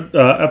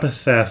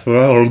Epithet.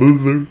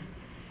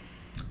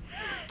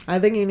 I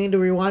think you need to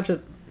rewatch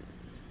it.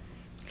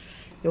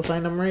 You'll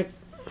find I'm right.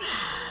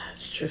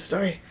 It's a true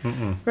story.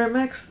 Right,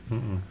 Max?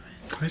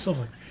 I still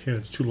like here.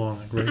 It's too long.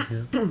 Like right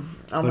here.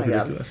 Oh my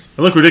god.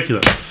 I look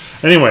ridiculous.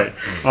 Anyway,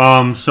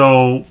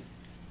 so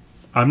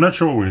I'm not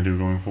sure what we're gonna do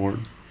going forward.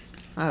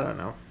 I don't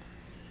know.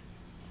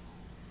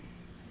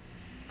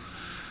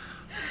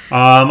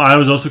 I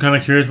was also kind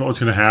of curious about what's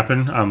going to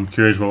happen. I'm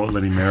curious about what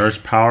Lady Mara's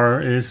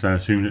power is. I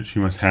assume that she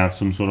must have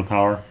some sort of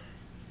power.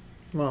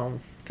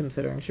 Well,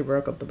 considering she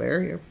broke up the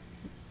barrier.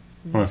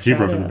 Well, if he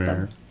broke up the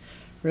barrier.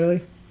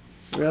 Really?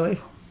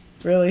 Really?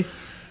 Really?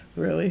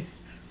 Really?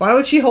 Why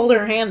would she hold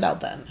her hand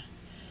out then?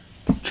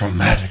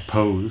 Dramatic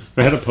pose.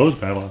 They had a pose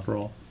battle after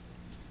all.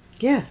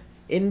 Yeah.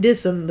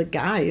 Indus and the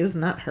guys,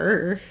 not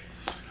her.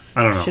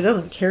 I don't know. She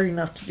doesn't care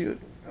enough to do it.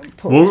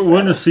 We're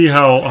going to see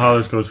how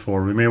this goes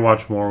forward. We may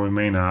watch more, we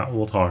may not.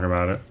 We'll talk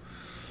about it.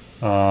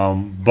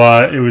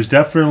 But it was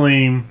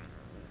definitely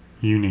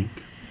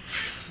unique.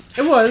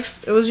 It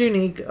was. It was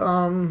unique.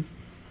 It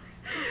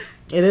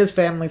is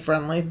family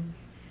friendly.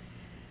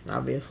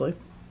 Obviously.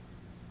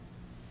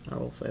 I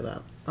will say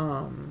that.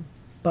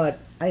 But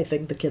I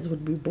think the kids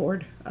would be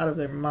bored out of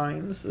their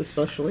minds,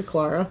 especially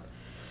Clara.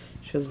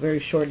 She has very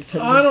short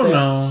attention span. I don't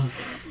know.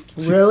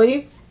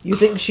 Really? You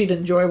think she'd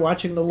enjoy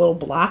watching the little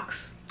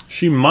blocks?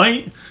 She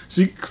might.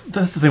 See,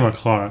 that's the thing about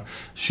Clara.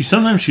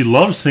 Sometimes she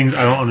loves things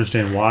I don't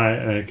understand why,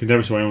 and I can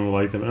never see why anyone would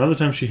like them. And other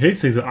times she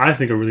hates things that I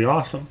think are really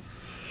awesome.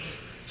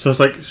 So it's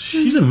like,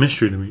 she's a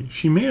mystery to me.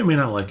 She may or may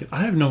not like it.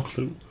 I have no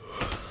clue.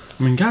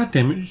 I mean,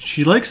 goddamn it.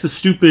 She likes the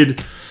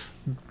stupid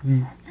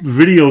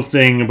video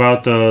thing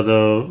about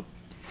the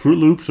Fruit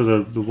Loops,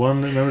 or the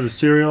one, remember the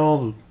cereal?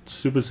 The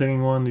stupid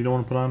singing one you don't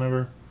want to put on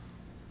ever?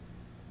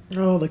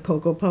 Oh, the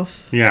Cocoa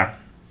Puffs? Yeah.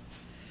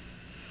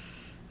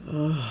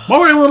 Why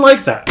would anyone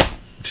like that?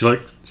 She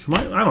She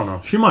might. I don't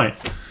know. She might.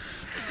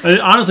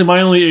 Honestly,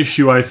 my only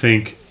issue, I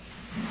think,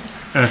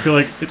 and I feel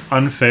like it's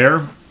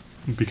unfair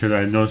because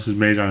I know this is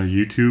made on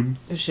YouTube.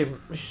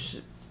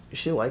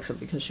 She likes it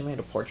because she made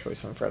a poor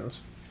choice on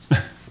Friends.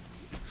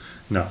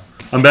 No.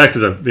 I'm back to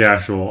the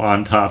actual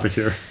on topic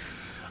here.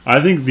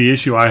 I think the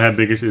issue I had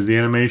biggest is the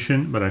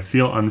animation, but I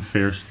feel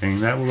unfair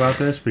saying that about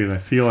this because I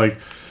feel like...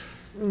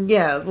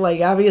 Yeah,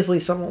 like, obviously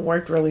someone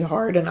worked really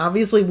hard, and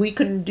obviously we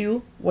couldn't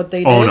do what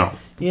they did. Oh, no.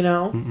 You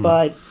know,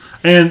 but...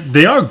 And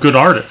they are good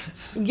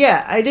artists.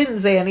 Yeah, I didn't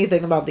say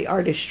anything about the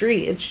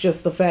artistry. It's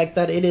just the fact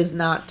that it is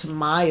not to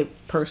my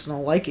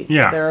personal liking.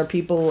 Yeah. There are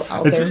people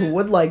out there who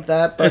would like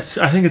that, but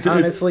I think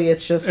honestly,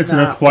 it's just it's not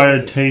an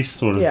acquired taste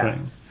sort of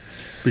thing.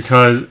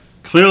 Because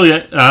clearly,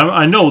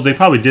 I know they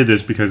probably did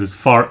this because it's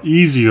far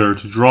easier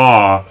to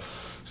draw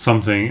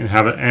something and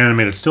have it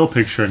animated still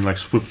picture and like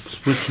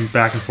switching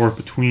back and forth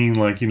between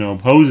like, you know,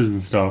 poses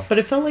and stuff. But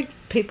it felt like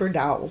paper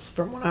dolls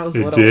from when I was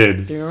little. It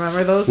did. Do you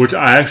remember those? Which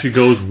actually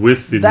goes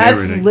with the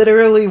That's narrating.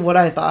 literally what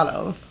I thought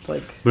of.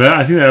 Like, but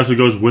I think that also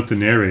goes with the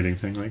narrating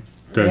thing. Like,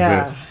 does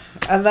it.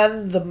 And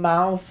then the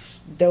mouths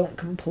don't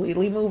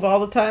completely move all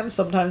the time.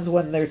 Sometimes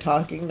when they're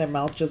talking, their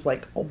mouth just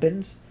like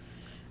opens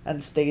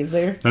and stays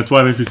there. That's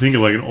why it makes me think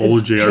of like an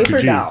old JRPG.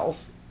 Paper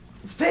dolls.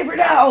 It's paper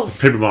dolls.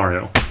 It's Paper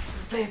Mario.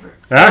 It's paper.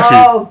 Actually,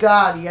 oh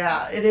god,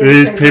 yeah, it is.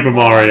 It is Paper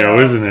Mario,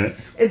 isn't it?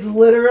 It's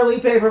literally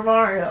Paper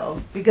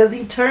Mario because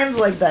he turns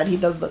like that. He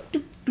does the.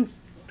 Doop, doop,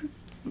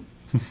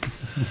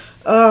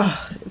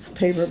 doop. It's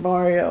Paper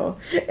Mario.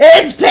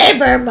 It's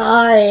Paper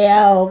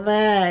Mario,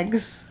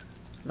 Max.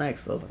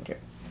 Max doesn't care.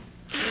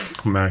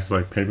 Max is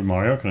like, Paper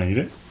Mario, can I eat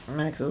it?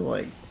 Max is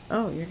like,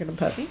 oh, you're gonna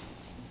pet me?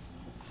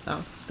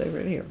 Oh, stay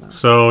right here, Max.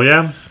 So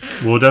yeah,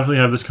 we'll definitely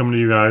have this coming to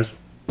you guys.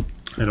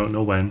 I don't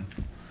know when.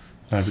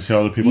 I have to see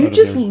all the people. You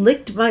just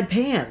licked my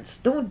pants.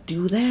 Don't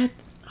do that.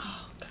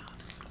 Oh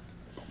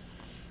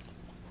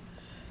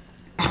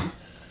god.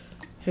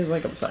 He's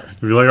like, I'm sorry.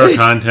 If you like our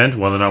content,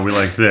 whether or not we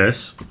like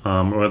this,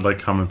 or like,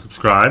 comment,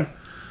 subscribe.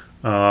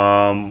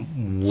 Sorry,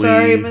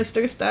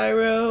 Mr.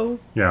 Styro.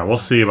 Yeah, we'll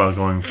see about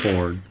going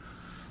forward.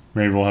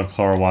 Maybe we'll have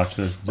Clara watch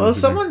this. Well,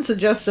 someone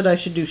suggested I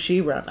should do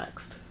She-Ra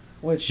next,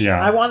 which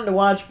I wanted to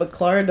watch, but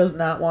Clara does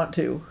not want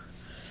to.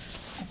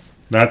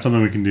 That's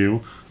something we can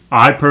do.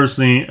 I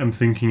personally am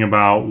thinking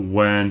about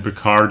when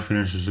Picard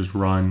finishes his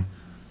run,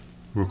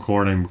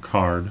 recording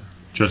Picard.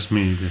 Just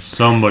me, because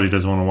somebody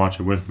doesn't want to watch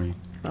it with me.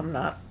 I'm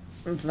not.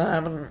 It's not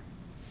happening.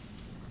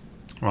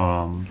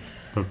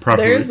 But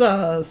preferably,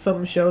 there's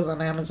some shows on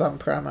Amazon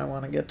Prime I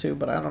want to get to,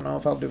 but I don't know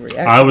if I'll do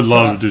reactions. I would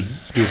love to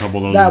do a couple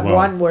of those. That as well.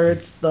 one where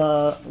it's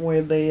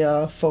where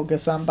they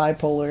focus on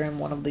bipolar in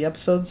one of the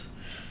episodes.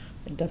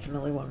 I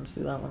definitely want to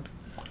see that one.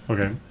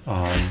 Okay,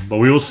 but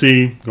we will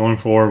see going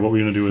forward what we're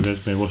gonna do with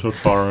this. Maybe we'll show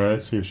Clara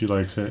it, see if she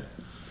likes it.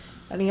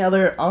 Any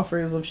other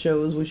offers of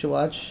shows we should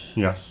watch?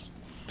 Yes.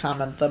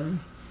 Comment them.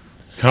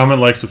 Comment,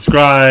 like,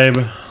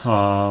 subscribe.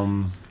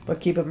 But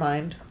keep in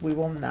mind, we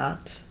will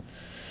not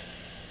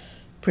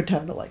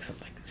pretend to like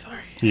something.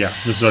 Sorry. Yeah,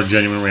 this is our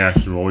genuine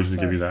reaction. We're always going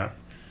to give you that.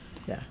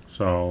 Yeah.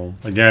 So,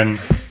 again,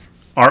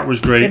 art was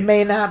great. It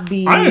may not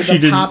be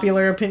the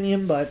popular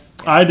opinion, but...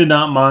 I did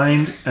not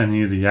mind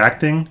any of the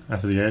acting. I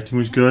thought the acting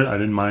was good. I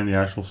didn't mind the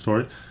actual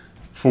story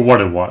for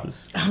what it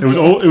was. Okay.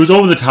 It was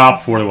over the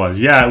top for what it was.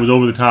 Yeah, it was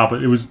over the top,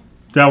 but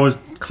that was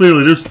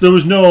clearly... There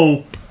was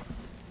no...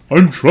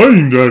 I'm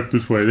trying to act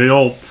this way. They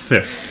all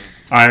fit.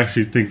 I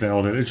actually think they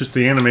all did. It's just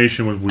the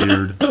animation was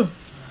weird.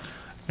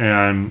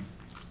 And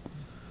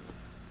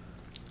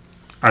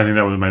I think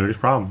that was my biggest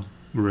problem,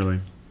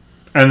 really.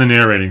 And the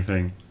narrating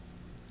thing.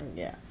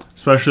 Yeah.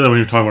 Especially when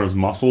you're talking about his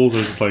muscles.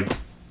 It's just like...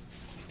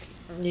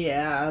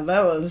 Yeah,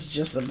 that was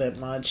just a bit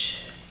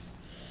much.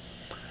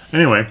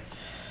 Anyway,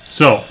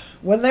 so...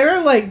 When there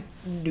are, like,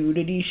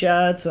 nudity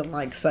shots and,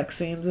 like, sex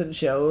scenes in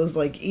shows,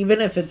 like,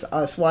 even if it's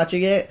us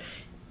watching it...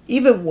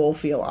 Even we'll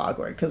feel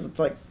awkward because it's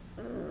like,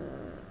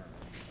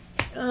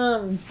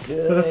 I'm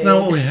good. But that's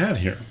not what we had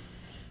here.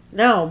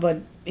 No,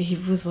 but he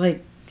was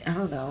like, I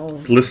don't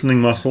know.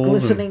 Glistening muscles.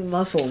 Glistening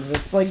muscles.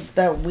 It's like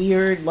that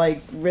weird,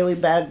 like, really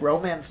bad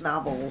romance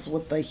novels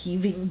with the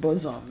heaving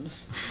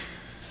bosoms.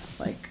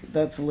 Like,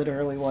 that's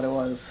literally what it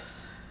was.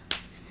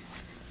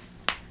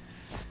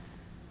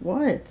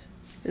 What?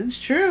 It's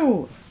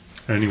true.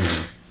 Anyway.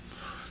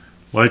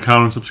 Like,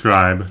 comment,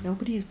 subscribe.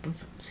 Nobody's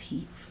bosoms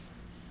heave.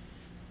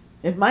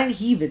 If mine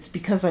heave, it's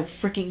because I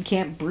freaking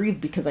can't breathe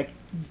because I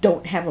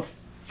don't have a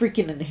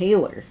freaking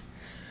inhaler.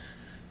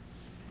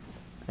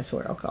 I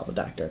swear I'll call the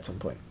doctor at some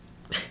point.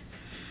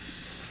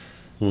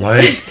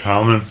 Like,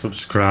 comment,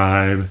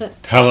 subscribe,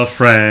 tell a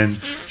friend,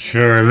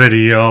 share a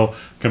video,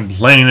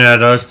 complain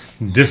at us,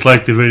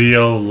 dislike the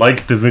video,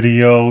 like the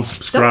video,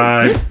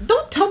 subscribe.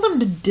 Don't tell them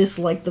to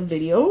dislike the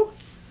video.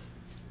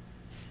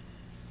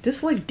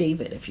 Dislike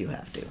David if you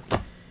have to.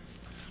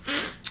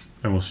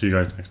 And we'll see you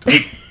guys next time.